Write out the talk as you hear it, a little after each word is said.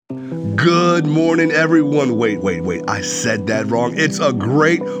Good morning, everyone. Wait. I said that wrong. It's a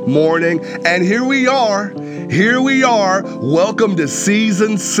great morning. And here we are. Welcome to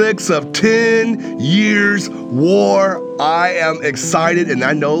season 6 of 10 Years War. I am excited, and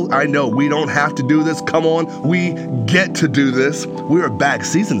I know we don't have to do this. Come on, we get to do this. We are back.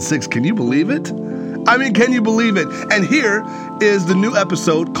 Season 6. Can you believe it? Can you believe it? And here is the new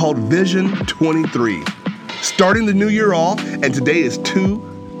episode called Vision 23. Starting the new year off, and today is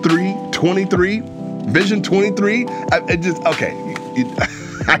 2/3/23, Vision 23.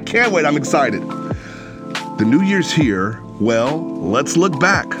 I can't wait. I'm excited. The new year's here. Well, let's look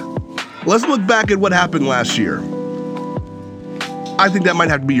back. Let's look back at what happened last year. I think that might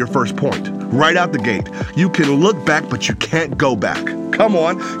have to be your first point. Right out the gate. You can look back, but you can't go back. Come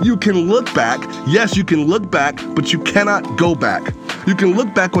on. You can look back. Yes, you can look back, but you cannot go back. You can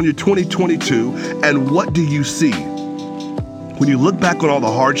look back on your 2022, and what do you see? When you look back on all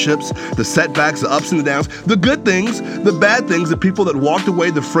the hardships, the setbacks, the ups and the downs, the good things, the bad things, the people that walked away,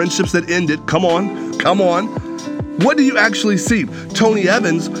 the friendships that ended, come on. What do you actually see? Tony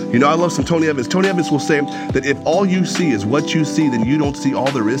Evans, I love some Tony Evans. Tony Evans will say that if all you see is what you see, then you don't see all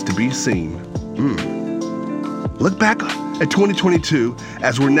there is to be seen. Look back at 2022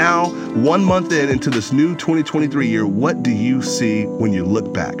 as we're now 1 month into this new 2023 year. What do you see when you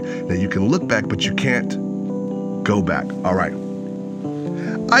look back? Now you can look back, but you can't go back. All right.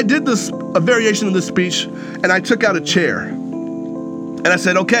 I did a variation of this speech, and I took out a chair. And I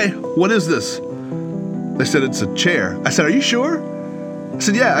said, okay, what is this? They said, it's a chair. I said, are you sure? I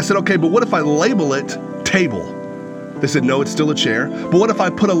said, yeah. I said, okay, but what if I label it table? They said, no, it's still a chair. But what if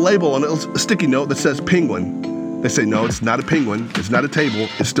I put a label on a sticky note that says penguin? They say, no, it's not a penguin. It's not a table.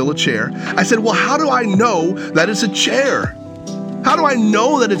 It's still a chair. I said, well, how do I know that it's a chair? How do I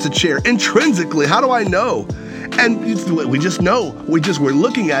know that it's a chair? Intrinsically, how do I know? And we just know. We're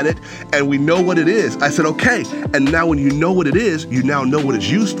looking at it and we know what it is. I said, okay. And now when you know what it is, you now know what it's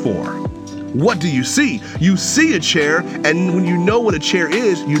used for. What do you see? You see a chair, and when you know what a chair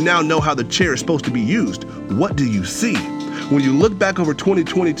is, you now know how the chair is supposed to be used. What do you see? When you look back over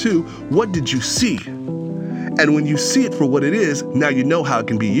 2022, what did you see? And when you see it for what it is, now you know how it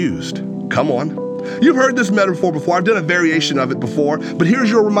can be used. Come on. You've heard this metaphor before. I've done a variation of it before, but here's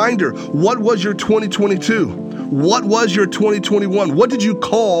your reminder. What was your 2022? What was your 2021? What did you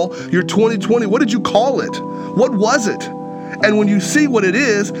call your 2020? What did you call it? What was it? And when you see what it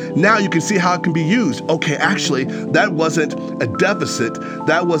is, now you can see how it can be used. Okay, actually, that wasn't a deficit.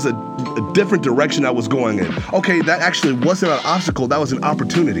 That was a different direction I was going in. Okay, that actually wasn't an obstacle. That was an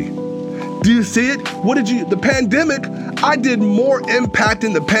opportunity. Do you see it? The pandemic, I did more impact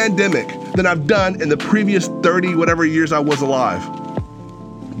in the pandemic than I've done in the previous 30 whatever years I was alive.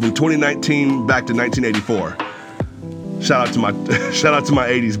 From 2019 back to 1984. Shout out to my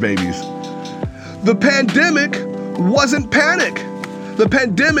 80s babies. The pandemic wasn't panic. The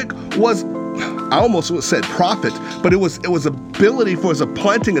pandemic was, I almost said profit, but it was ability for us of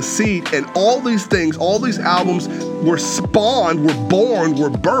planting a seed, and all these things, all these albums were spawned, were born, were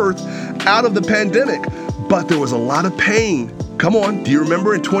birthed out of the pandemic. But there was a lot of pain. Come on, do you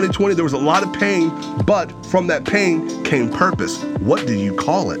remember in 2020, there was a lot of pain, but from that pain came purpose. What do you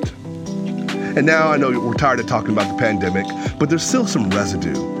call it? And now I know we're tired of talking about the pandemic, but there's still some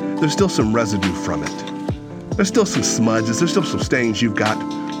residue. There's still some residue from it. There's still some smudges. There's still some stains you've got.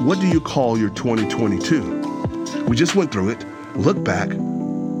 What do you call your 2022? We just went through it. Look back.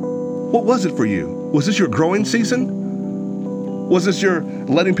 What was it for you? Was this your growing season? Was this your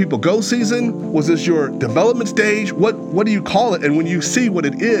letting people go season? Was this your development stage? What do you call it? And when you see what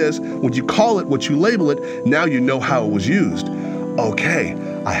it is, when you call it, what you label it, now you know how it was used. Okay,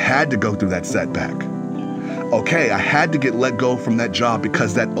 I had to go through that setback. Okay, I had to get let go from that job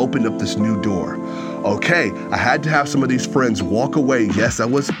because that opened up this new door. Okay, I had to have some of these friends walk away. Yes, that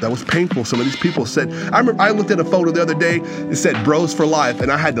was painful. Some of these people said, I remember I looked at a photo the other day, it said bros for life,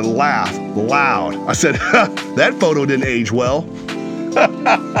 and I had to laugh loud. I said, that photo didn't age well.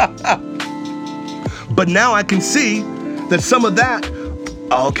 But now I can see that some of that,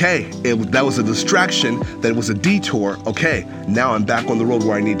 okay, that was a distraction, that was a detour. Okay, now I'm back on the road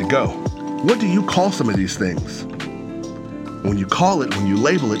where I need to go. What do you call some of these things? When you call it, when you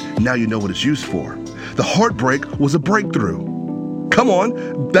label it, now you know what it's used for. The heartbreak was a breakthrough. Come on,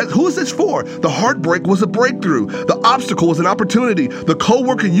 who is this for? The heartbreak was a breakthrough. The obstacle was an opportunity. The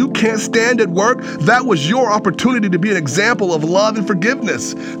coworker you can't stand at work, that was your opportunity to be an example of love and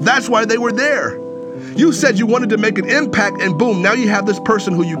forgiveness. That's why they were there. You said you wanted to make an impact, and boom, now you have this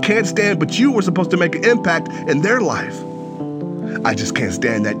person who you can't stand, but you were supposed to make an impact in their life. I just can't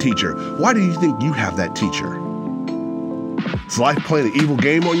stand that teacher. Why do you think you have that teacher? Is life playing an evil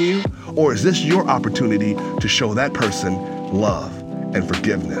game on you? Or is this your opportunity to show that person love and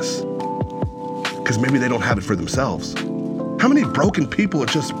forgiveness? Because maybe they don't have it for themselves. How many broken people are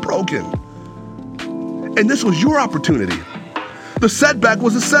just broken? And this was your opportunity. The setback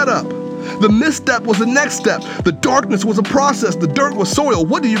was a setup. The misstep was the next step. The darkness was a process. The dirt was soil.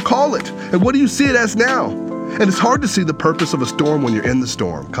 What do you call it? And what do you see it as now? And it's hard to see the purpose of a storm when you're in the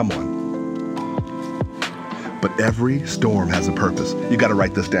storm. Come on. But every storm has a purpose. You got to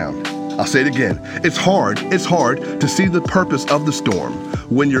write this down. I'll say it again. It's hard to see the purpose of the storm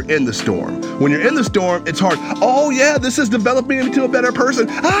when you're in the storm. When you're in the storm, it's hard. Oh yeah, this is developing me into a better person.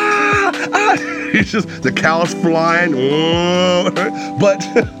 It's just the cows flying. But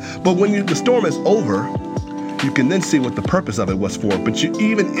when the storm is over, you can then see what the purpose of it was for. But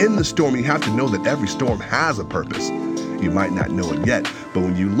even in the storm, you have to know that every storm has a purpose. You might not know it yet, but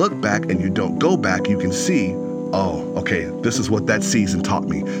when you look back and you don't go back, you can see, oh, okay, this is what that season taught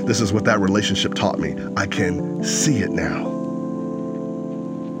me. This is what that relationship taught me. I can see it now.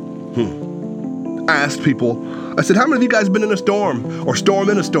 I asked people, I said, how many of you guys been in a storm or storm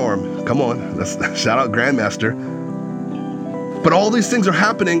in a storm? Come on, let's shout out Grandmaster. But all these things are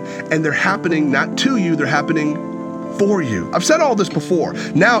happening, and they're happening not to you, they're happening for you. I've said all this before.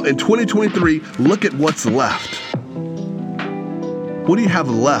 Now in 2023, look at what's left. What do you have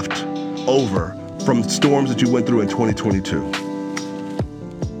left over from storms that you went through in 2022?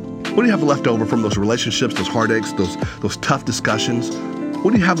 What do you have left over from those relationships, those heartaches, those tough discussions?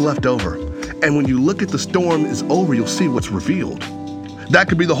 What do you have left over? And when you look at the storm is over, you'll see what's revealed. That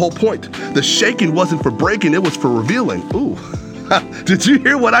could be the whole point. The shaking wasn't for breaking, it was for revealing. Ooh. Did you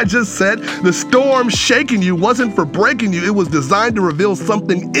hear what I just said? The storm shaking you wasn't for breaking you. It was designed to reveal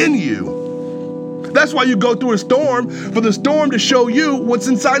something in you. That's why you go through a storm, for the storm to show you what's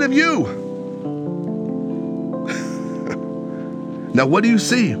inside of you. Now, what do you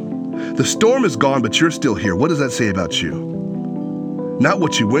see? The storm is gone, but you're still here. What does that say about you? Not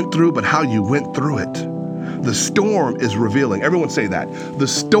what you went through, but how you went through it. The storm is revealing. Everyone say that. The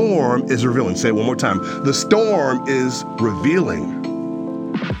storm is revealing. Say it one more time. The storm is revealing.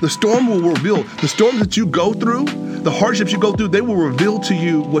 The storm will reveal. The storms that you go through, the hardships you go through, they will reveal to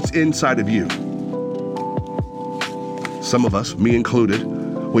you what's inside of you. Some of us, me included,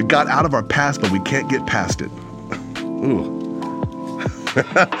 we got out of our past, but we can't get past it. Ooh.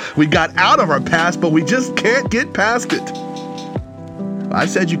 We got out of our past, but we just can't get past it. I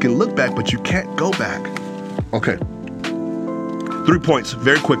said you can look back, but you can't go back. Okay. 3 points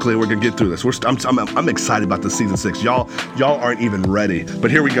very quickly. We're gonna get through this. I'm excited about the season 6. Y'all aren't even ready.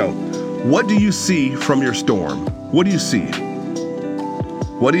 But here we go. What do you see from your storm? What do you see?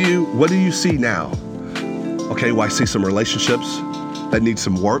 What do you see now? Okay, well, I see some relationships that need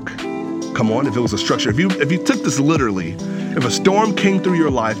some work. Come on, if it was a structure, if you took this literally, if a storm came through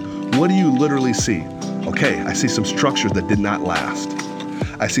your life, what do you literally see? Okay, I see some structures that did not last.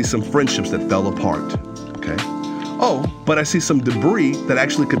 I see some friendships that fell apart. Okay. Oh, but I see some debris that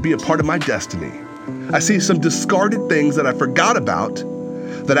actually could be a part of my destiny. I see some discarded things that I forgot about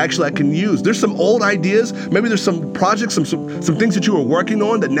that actually I can use. There's some old ideas. Maybe there's some projects, some things that you were working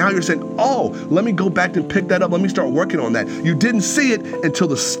on that now you're saying, oh, let me go back and pick that up. Let me start working on that. You didn't see it until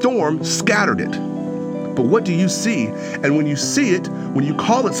the storm scattered it. But what do you see? And when you see it, when you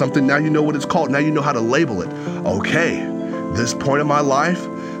call it something, now you know what it's called. Now you know how to label it. Okay, this point of my life,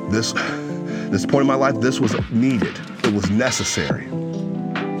 this point in my life, this was needed. It was necessary.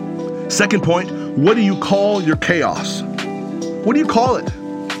 Second point, what do you call your chaos? What do you call it?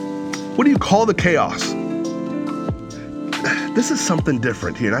 What do you call the chaos? This is something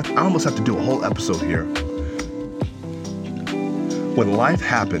different here. I almost have to do a whole episode here. When life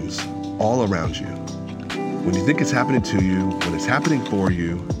happens all around you, when you think it's happening to you, when it's happening for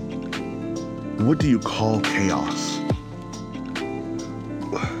you, what do you call chaos?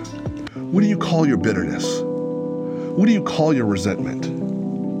 What do you call your bitterness? What do you call your resentment?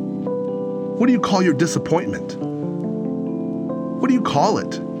 What do you call your disappointment? What do you call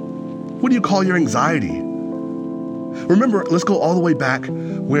it? What do you call your anxiety? Remember, let's go all the way back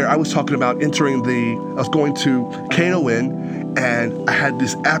where I was talking about I was going to KNON, and I had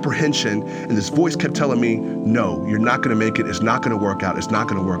this apprehension, and this voice kept telling me, no, you're not gonna make it, it's not gonna work out, it's not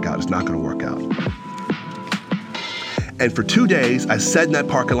gonna work out, it's not gonna work out. And for 2 days, I sat in that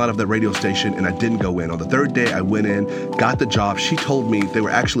parking lot of that radio station and I didn't go in. On the third day, I went in, got the job. She told me they were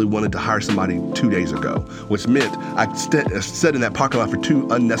actually wanted to hire somebody 2 days ago, which meant I sat in that parking lot for 2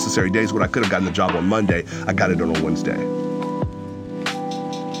 unnecessary days when I could have gotten the job on Monday. I got it on a Wednesday.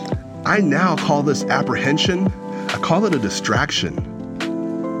 I now call this apprehension, I call it a distraction.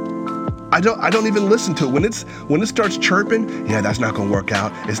 I don't even listen to it. When it starts chirping, yeah, that's not gonna work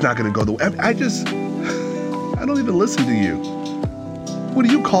out. It's not gonna go the way. I don't even listen to you. What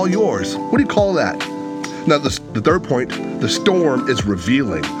do you call yours? What do you call that? Now, the third point, the storm is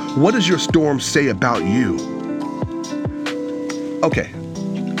revealing. What does your storm say about you? Okay,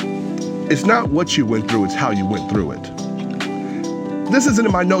 it's not what you went through, it's how you went through it. This isn't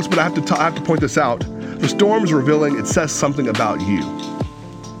in my notes, but I have to point this out. The storm is revealing, it says something about you.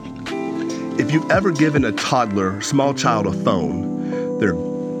 If you've ever given a toddler, small child, a phone, they're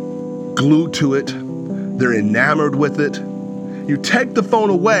glued to it, they're enamored with it. You take the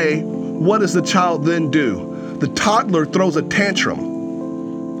phone away, what does the child then do? The toddler throws a tantrum.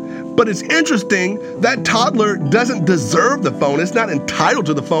 But it's interesting, that toddler doesn't deserve the phone. It's not entitled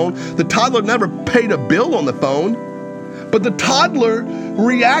to the phone. The toddler never paid a bill on the phone. But the toddler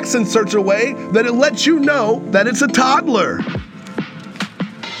reacts in such a way that it lets you know that it's a toddler.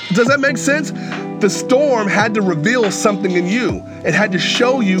 Does that make sense? The storm had to reveal something in you. It had to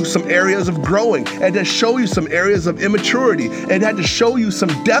show you some areas of growing. It had to show you some areas of immaturity. It had to show you some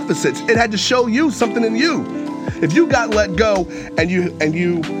deficits. It had to show you something in you. If you got let go and you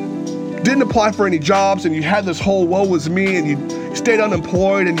didn't apply for any jobs and you had this whole woe is me and you stayed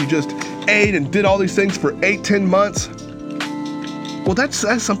unemployed and you just ate and did all these things for 8-10 months, well, that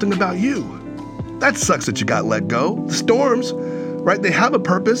says something about you. That sucks that you got let go. The storms, right? They have a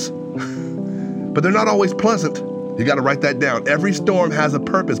purpose, but they're not always pleasant. You got to write that down. Every storm has a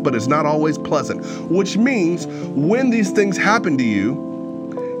purpose, but it's not always pleasant, which means when these things happen to you,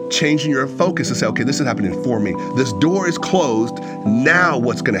 changing your focus and say, okay, this is happening for me. This door is closed. Now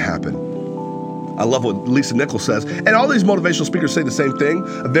what's going to happen? I love what Lisa Nichols says. And all these motivational speakers say the same thing,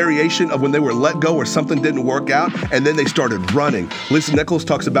 a variation of when they were let go or something didn't work out, and then they started running. Lisa Nichols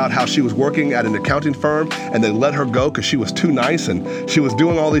talks about how she was working at an accounting firm and they let her go because she was too nice and she was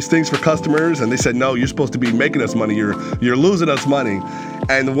doing all these things for customers. And they said, no, you're supposed to be making us money. You're losing us money.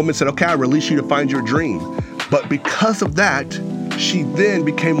 And the woman said, okay, I release you to find your dream. But because of that, she then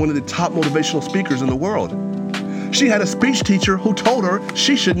became one of the top motivational speakers in the world. She had a speech teacher who told her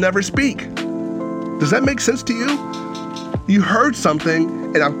she should never speak. Does that make sense to you? You heard something,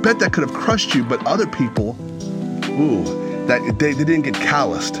 and I bet that could have crushed you, but other people, that they didn't get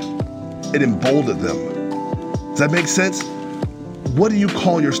calloused. It emboldened them. Does that make sense? What do you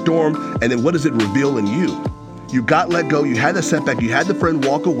call your storm, and then what does it reveal in you? You got let go, you had the setback, you had the friend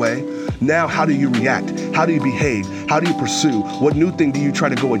walk away. Now, how do you react? How do you behave? How do you pursue? What new thing do you try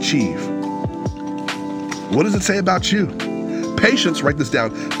to go achieve? What does it say about you? Patience, write this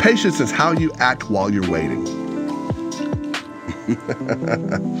down. Patience is how you act while you're waiting.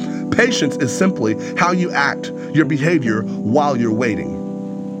 Patience is simply how you act, your behavior while you're waiting.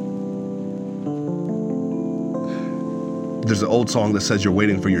 There's an old song that says you're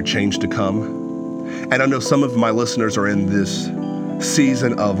waiting for your change to come. And I know some of my listeners are in this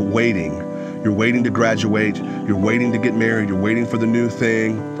season of waiting. You're waiting to graduate. You're waiting to get married. You're waiting for the new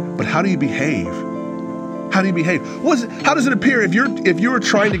thing. But how do you behave? How do you behave? How does it appear if you're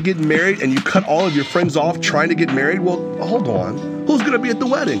trying to get married and you cut all of your friends off trying to get married? Well, hold on. Who's going to be at the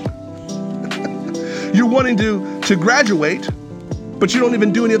wedding? You're wanting to graduate, but you don't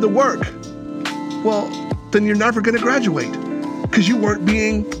even do any of the work. Well, then you're never going to graduate because you weren't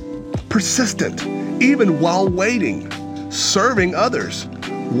being persistent, even while waiting, serving others,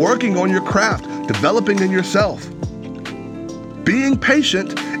 working on your craft, developing in yourself. Being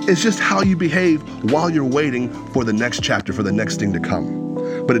patient is just how you behave while you're waiting for the next chapter, for the next thing to come.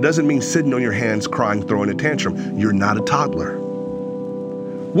 But it doesn't mean sitting on your hands, crying, throwing a tantrum. You're not a toddler.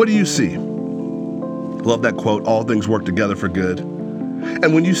 What do you see? Love that quote, all things work together for good.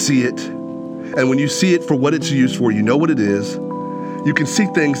 And when you see it, for what it's used for, you know what it is, you can see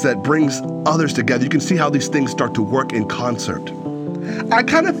things that brings others together. You can see how these things start to work in concert. I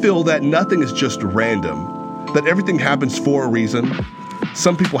kind of feel that nothing is just random, that everything happens for a reason.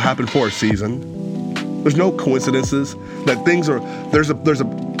 Some people happen for a season. There's no coincidences. That there's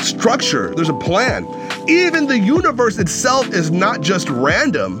a structure, there's a plan. Even the universe itself is not just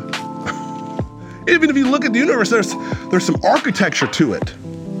random. Even if you look at the universe, there's some architecture to it.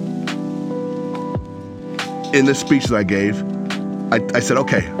 In this speech that I gave, I said,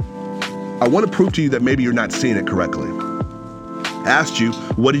 okay, I want to prove to you that maybe you're not seeing it correctly. I asked you,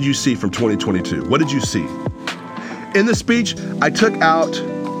 what did you see from 2022? What did you see? In the speech, I took out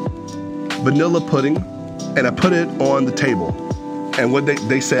vanilla pudding and I put it on the table. And what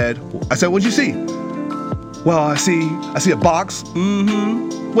they said, I said, what'd you see? Well, I see a box.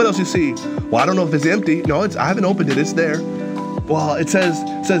 Mm-hmm. What else you see? Well, I don't know if it's empty. No, I haven't opened it. It's there. Well, it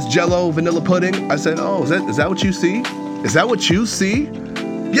says Jell-O vanilla pudding. I said, oh, is that what you see? Is that what you see?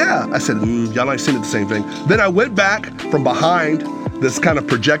 Yeah. I said, y'all not seen it the same thing. Then I went back from behind this kind of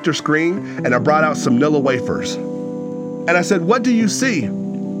projector screen and I brought out some Nilla wafers. And I said, what do you see?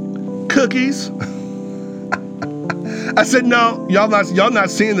 Cookies. I said, no, y'all not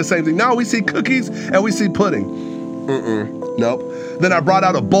seeing the same thing. No, we see cookies and we see pudding. Nope. Then I brought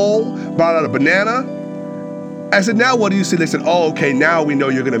out a bowl, brought out a banana. I said, now what do you see? They said, oh, okay, now we know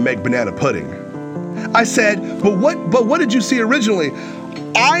you're gonna make banana pudding. I said, but what did you see originally?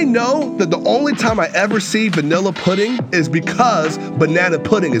 I know that the only time I ever see vanilla pudding is because banana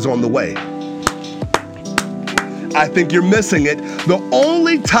pudding is on the way. I think you're missing it. The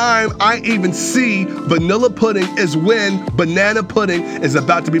only time I even see vanilla pudding is when banana pudding is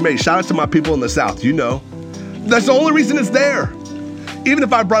about to be made. Shout out to my people in the South, you know. That's the only reason it's there. Even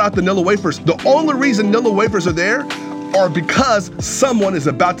if I brought out the Nilla wafers, the only reason Nilla wafers are there are because someone is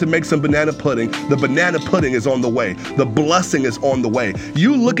about to make some banana pudding. The banana pudding is on the way. The blessing is on the way.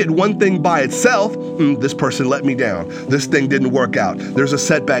 You look at one thing by itself, this person let me down. This thing didn't work out. There's a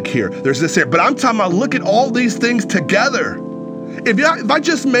setback here. There's this here. But I'm talking about look at all these things together. If I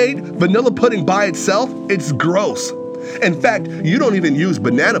just made vanilla pudding by itself, it's gross. In fact, you don't even use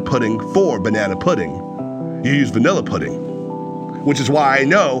banana pudding for banana pudding. You use vanilla pudding. Which is why I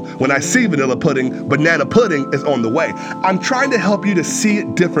know when I see vanilla pudding, banana pudding is on the way. I'm trying to help you to see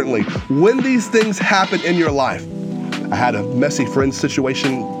it differently. When these things happen in your life, I had a messy friend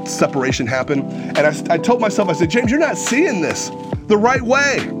situation, separation happen, and I told myself, I said, James, you're not seeing this the right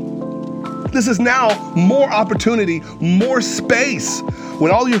way. This is now more opportunity, more space.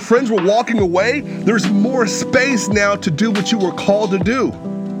 When all your friends were walking away, there's more space now to do what you were called to do.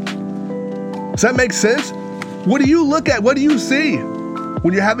 Does that make sense? What do you look at? What do you see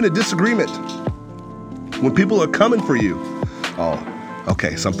when you're having a disagreement? When people are coming for you? Oh,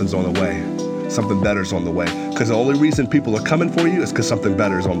 okay, something's on the way. Something better's on the way. Because the only reason people are coming for you is because something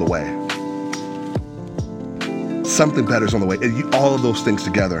better is on the way. Something better is on the way. And all of those things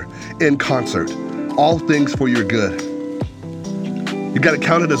together, in concert, all things for your good. You got to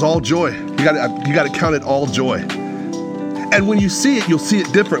count it as all joy. You got to count it all joy. And when you see it, you'll see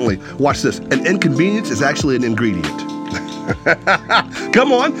it differently. Watch this. An inconvenience is actually an ingredient.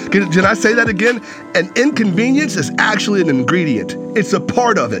 Come on. Can I say that again? An inconvenience is actually an ingredient. It's a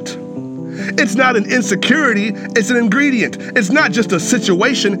part of it. It's not an insecurity, it's an ingredient. It's not just a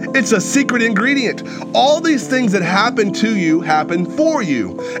situation, it's a secret ingredient. All these things that happen to you happen for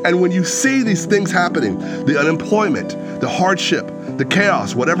you. And when you see these things happening, the unemployment, the hardship, the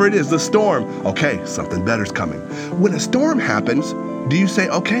chaos, whatever it is, the storm, okay, something better's coming. When a storm happens, do you say,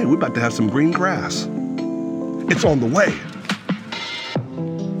 okay, we're about to have some green grass? It's on the way.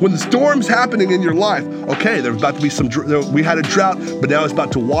 When the storm's happening in your life, okay, there's about to be we had a drought, but now it's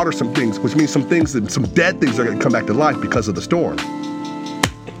about to water some things, which means some dead things are going to come back to life because of the storm.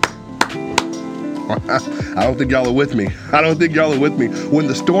 I don't think y'all are with me. When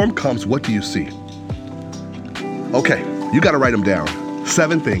the storm comes, what do you see? Okay, you got to write them down.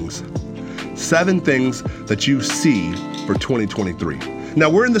 7 things. 7 things that you see for 2023. Now,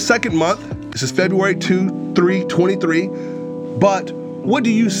 we're in the second month. This is February 23, but what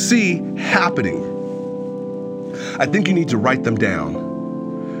do you see happening? I think you need to write them down.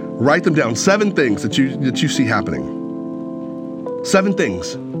 Write them down. 7 things that you see happening. 7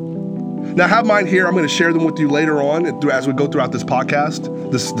 things. Now, I have mine here. I'm going to share them with you later on as we go throughout this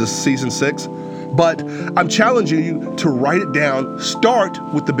podcast, this season 6. But I'm challenging you to write it down. Start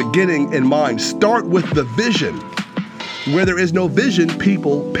with the beginning in mind. Start with the vision. Where there is no vision,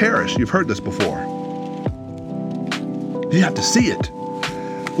 people perish. You've heard this before. You have to see it.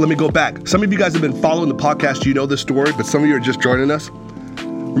 Let me go back. Some of you guys have been following the podcast. You know this story, but some of you are just joining us.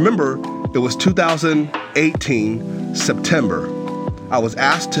 Remember, it was 2018, September. I was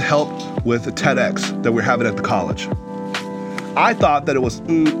asked to help with a TEDx that we're having at the college. I thought that it was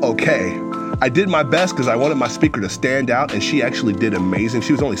okay. I did my best because I wanted my speaker to stand out, and she actually did amazing.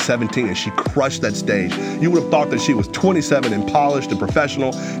 She was only 17 and she crushed that stage. You would have thought that she was 27 and polished and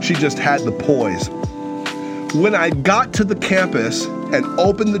professional. She just had the poise. When I got to the campus and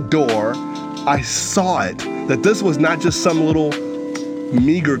opened the door, I saw it, that this was not just some little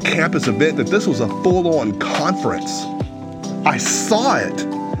meager campus event, that this was a full-on conference. I saw it.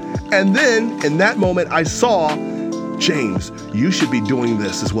 And then in that moment, I saw, James, you should be doing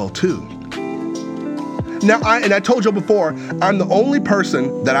this as well too. Now, I told you before, I'm the only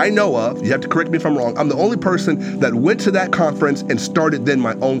person that I know of, you have to correct me if I'm wrong, I'm the only person that went to that conference and started then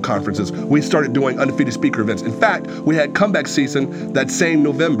my own conferences. We started doing undefeated speaker events. In fact, we had comeback season that same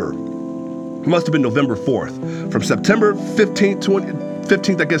November. It must have been November 4th. From September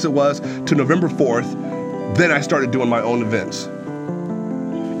 15th, I guess it was, to November 4th, then I started doing my own events.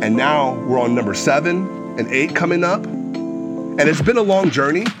 And now we're on number 7 and 8 coming up. And it's been a long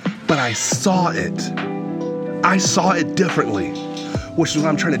journey, but I saw it. I saw it differently. Which is what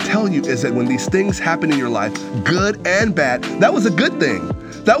I'm trying to tell you is that when these things happen in your life, good and bad, that was a good thing.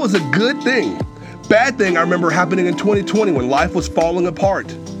 That was a good thing. Bad thing I remember happening in 2020 when life was falling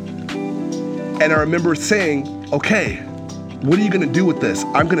apart. And I remember saying, okay, what are you gonna do with this?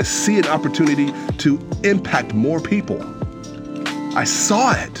 I'm gonna see an opportunity to impact more people. I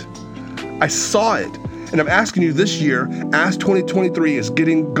saw it. I saw it. And I'm asking you this year, as 2023 is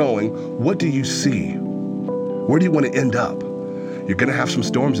getting going, what do you see? Where do you want to end up? You're gonna have some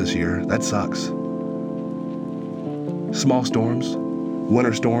storms this year. That sucks. Small storms,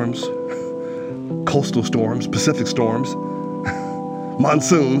 winter storms, coastal storms, Pacific storms,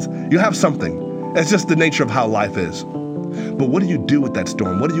 monsoons. You have something. It's just the nature of how life is. But what do you do with that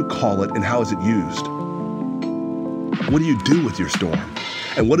storm? What do you call it and how is it used? What do you do with your storm?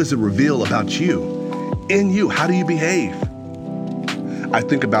 And what does it reveal about you? In you, how do you behave? I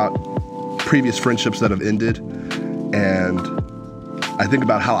think about previous friendships that have ended, and I think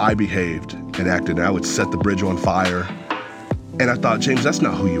about how I behaved and acted. And I would set the bridge on fire. And I thought, James, that's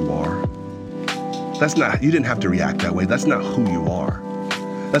not who you are. You didn't have to react that way. That's not who you are.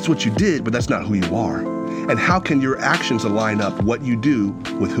 That's what you did, but that's not who you are. And how can your actions align up what you do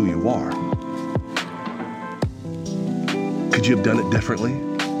with who you are? Could you have done it differently?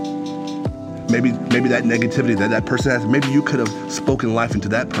 Maybe that negativity that person has, maybe you could have spoken life into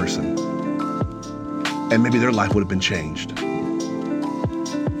that person. And maybe their life would have been changed.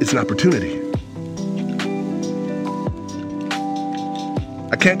 It's an opportunity.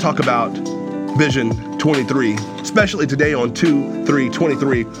 I can't talk about Vision 23, especially today on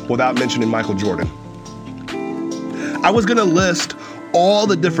 2/3/23, without mentioning Michael Jordan. I was gonna list all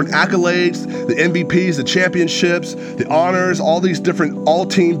the different accolades, the MVPs, the championships, the honors, all these different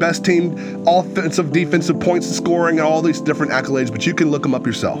all-team, best team, offensive, defensive points and scoring, and all these different accolades, but you can look them up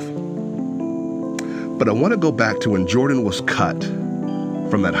yourself. But I want to go back to when Jordan was cut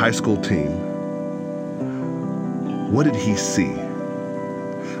from that high school team. What did he see?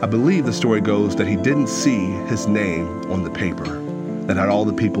 I believe the story goes that he didn't see his name on the paper that had all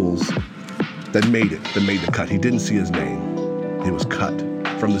the people's that made the cut. He didn't see his name. He was cut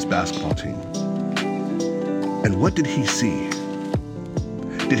from this basketball team. And what did he see?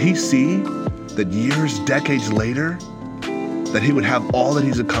 Did he see that years, decades later, that he would have all that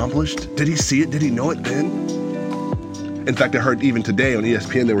he's accomplished? Did he see it? Did he know it then? In fact, I heard even today on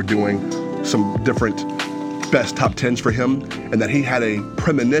ESPN they were doing some different best top 10s for him, and that he had a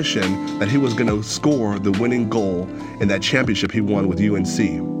premonition that he was going to score the winning goal in that championship he won with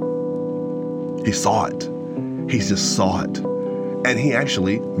UNC. He saw it. He just saw it. And he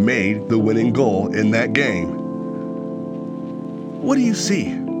actually made the winning goal in that game. What do you see?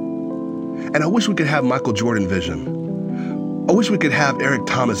 And I wish we could have Michael Jordan vision. I wish we could have Eric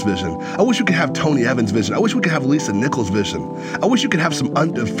Thomas vision. I wish we could have Tony Evans vision. I wish we could have Lisa Nichols vision. I wish you could have some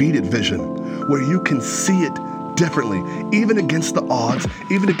undefeated vision where you can see it differently, even against the odds,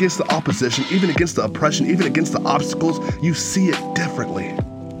 even against the opposition, even against the oppression, even against the obstacles, you see it differently.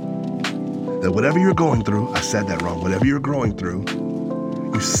 That whatever you're going through, I said that wrong, whatever you're going through,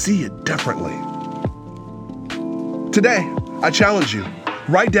 you see it differently. Today, I challenge you,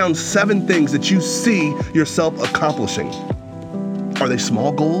 write down 7 things that you see yourself accomplishing. Are they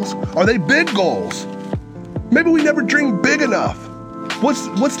small goals? Are they big goals? Maybe we never dream big enough.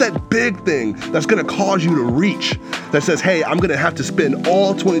 What's that big thing that's gonna cause you to reach, that says, hey, I'm gonna have to spend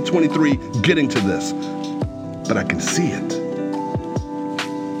all 2023 getting to this, but I can see it.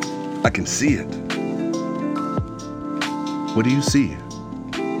 I can see it. What do you see?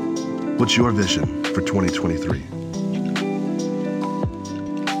 What's your vision for 2023?